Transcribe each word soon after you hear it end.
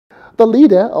The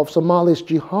leader of Somali's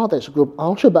jihadist group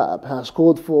Al-Shabaab has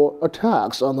called for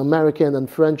attacks on American and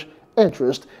French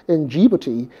interests in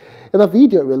Djibouti in a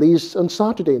video released on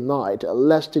Saturday night,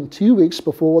 less than 2 weeks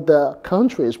before the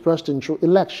country's presidential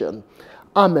election.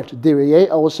 Ahmed Diriye,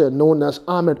 also known as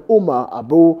Ahmed Omar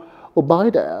Abu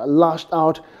Obaida, lashed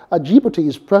out at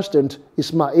Djibouti's President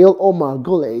Ismail Omar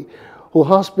Guelleh, who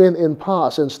has been in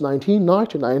power since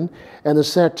 1999 and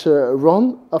is set to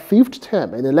run a fifth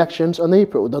term in elections on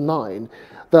April 9.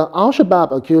 The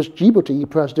Al-Shabaab accused Djibouti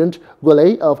President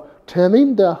Guelleh of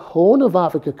turning the Horn of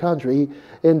Africa country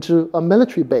into a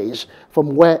military base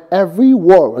from where every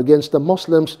war against the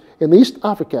Muslims in East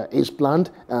Africa is planned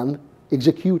and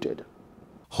executed.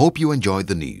 Hope you enjoyed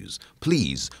the news.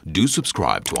 Please do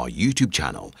subscribe to our YouTube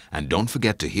channel and don't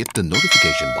forget to hit the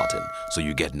notification button so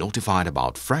you get notified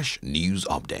about fresh news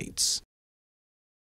updates.